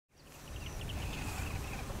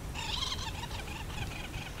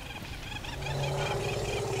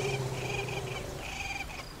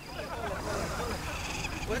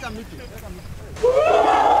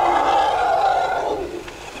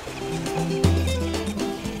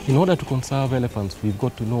In order to conserve elephants, we've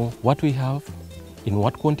got to know what we have, in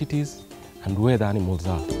what quantities, and where the animals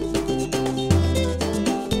are.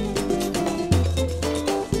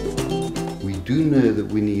 We do know that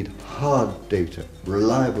we need hard data,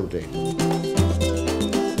 reliable data.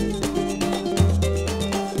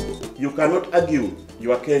 You cannot argue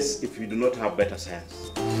your case if you do not have better science.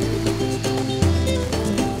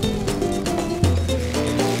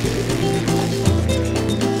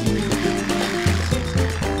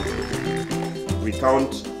 We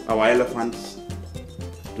count our elephants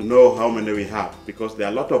to know how many we have, because there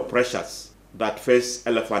are a lot of pressures that face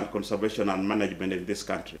elephant conservation and management in this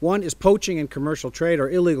country. One is poaching and commercial trade, or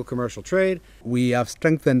illegal commercial trade. We have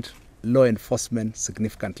strengthened law enforcement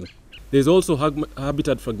significantly. There's also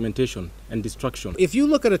habitat fragmentation and destruction. If you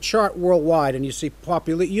look at a chart worldwide and you see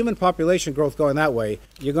human population growth going that way,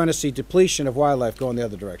 you're going to see depletion of wildlife going the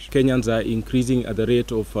other direction. Kenyans are increasing at the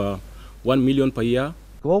rate of 1 million per year.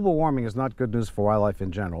 Global warming is not good news for wildlife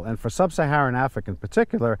in general, and for sub-Saharan Africa in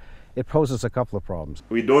particular, it poses a couple of problems.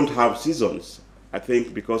 We don't have seasons, I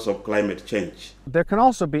think, because of climate change. There can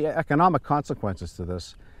also be economic consequences to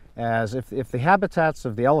this, as if the habitats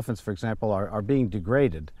of the elephants, for example, are being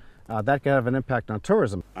degraded, that can have an impact on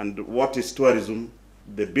tourism. And what is tourism?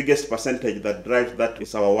 The biggest percentage that drives that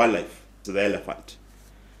is our wildlife, the elephant.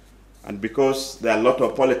 And because there are a lot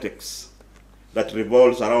of politics that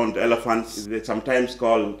revolves around elephants, it's sometimes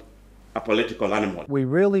called a political animal. We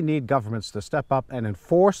really need governments to step up and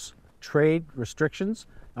enforce trade restrictions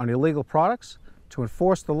on illegal products, to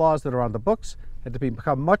enforce the laws that are on the books, and to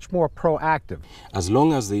become much more proactive. As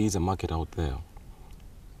long as there is a market out there,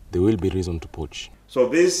 there will be reason to poach. So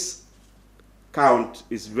this count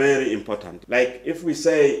is very important. Like if we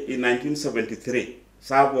say in 1973,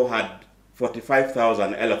 Tsavo had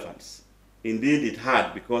 45,000 elephants. Indeed it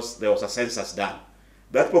had, because there was a census done.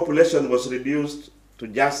 That population was reduced to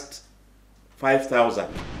just 5,000.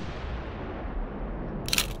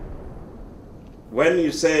 When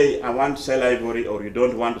you say, I want to sell ivory or you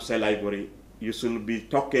don't want to sell ivory, you should be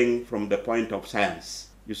talking from the point of science.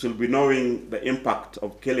 You should be knowing the impact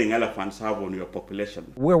of killing elephants have on your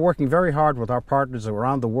population. We're working very hard with our partners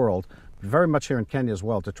around the world, very much here in Kenya as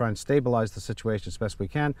well, to try and stabilize the situation as best we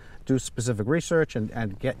can, do specific research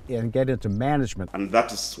and get into management. And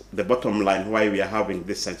that is the bottom line why we are having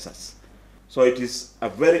this census. So it is a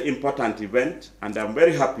very important event, and I'm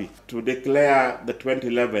very happy to declare the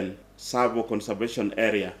 2011 Tsavo Conservation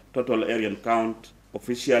Area Total Area Count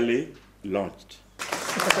officially launched.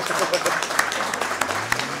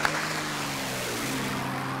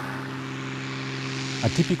 A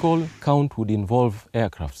typical count would involve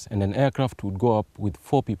aircrafts, and an aircraft would go up with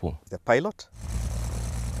 4 people. The pilot,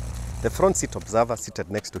 the front seat observer seated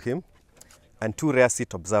next to him, and 2 rear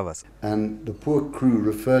seat observers. And the poor crew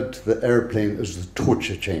referred to the airplane as the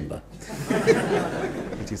torture chamber.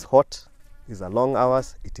 It is hot, it is long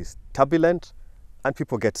hours, it is turbulent, and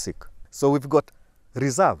people get sick. So we've got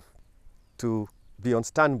reserve to be on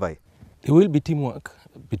standby. There will be teamwork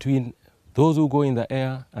between those who go in the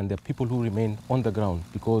air and the people who remain on the ground,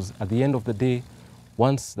 because at the end of the day,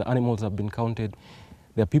 once the animals have been counted,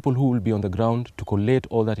 there are people who will be on the ground to collate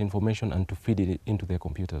all that information and to feed it into their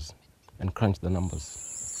computers and crunch the numbers.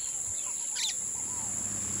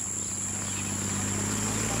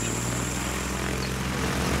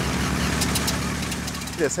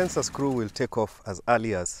 The census crew will take off as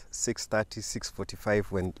early as 6:30, 6:45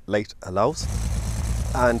 when light allows.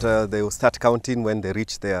 And they will start counting when they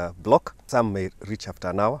reach their block. Some may reach after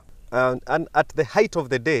an hour. And at the height of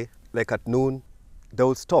the day, like at noon, they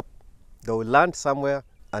will stop. They will land somewhere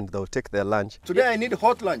and they will take their lunch. Today I need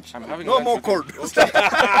hot lunch. No more cold.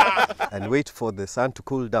 And wait for the sun to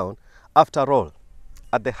cool down. After all,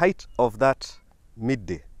 at the height of that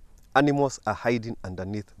midday, animals are hiding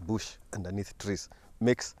underneath bush, underneath trees.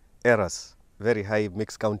 Makes errors very high,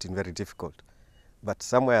 makes counting very difficult. But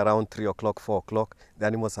somewhere around 3 o'clock, 4 o'clock, the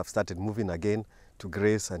animals have started moving again to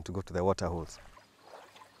graze and to go to the water holes.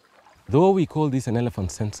 Though we call this an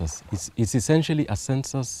elephant census, it's essentially a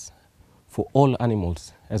census for all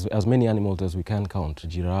animals, as many animals as we can count: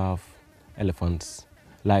 giraffe, elephants,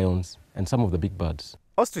 lions, and some of the big birds.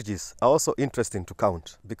 Ostriches are also interesting to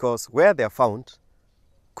count because where they are found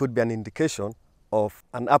could be an indication of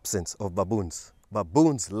an absence of baboons.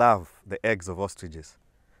 Baboons love the eggs of ostriches.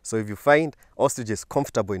 So if you find ostriches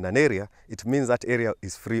comfortable in an area, it means that area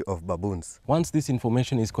is free of baboons. Once this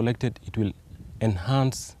information is collected, it will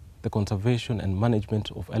enhance the conservation and management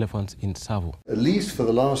of elephants in Tsavo. At least for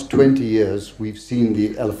the last 20 years, we've seen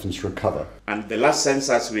the elephants recover. And the last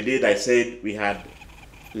census we did, I said we had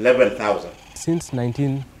 11,000. Since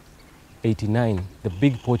 1989, the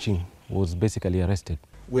big poaching was basically arrested.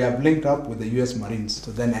 We have linked up with the US Marines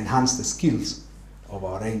to then enhance the skills of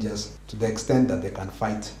our rangers to the extent that they can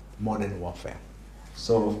fight modern warfare.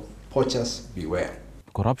 So poachers beware.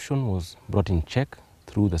 Corruption was brought in check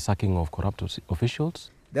through the sacking of corrupt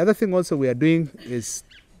officials. The other thing also we are doing is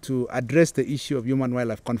to address the issue of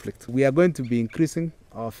human-wildlife conflict. We are going to be increasing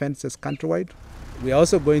our fences countrywide. We are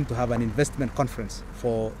also going to have an investment conference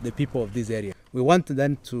for the people of this area. We want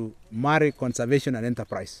then to marry conservation and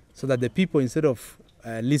enterprise so that the people, instead of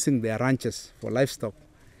leasing their ranches for livestock,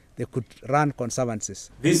 they could run conservancies.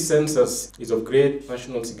 This census is of great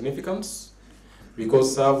national significance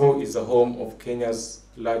because Tsavo is the home of Kenya's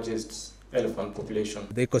largest elephant population.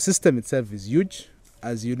 The ecosystem itself is huge.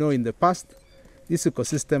 As you know, in the past, this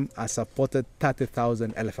ecosystem has supported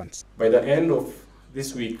 30,000 elephants. By the end of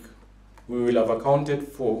this week, we will have accounted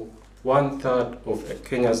for 1/3 of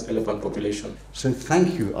Kenya's elephant population. So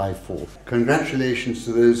thank you, IFAW. Congratulations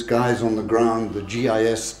to those guys on the ground, the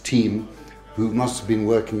GIS team, who must have been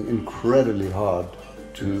working incredibly hard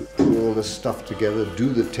to put all this stuff together,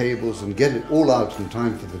 do the tables and get it all out in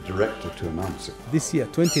time for the director to announce it. This year,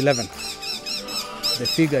 2011, the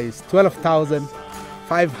figure is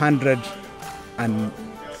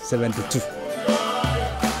 12,572.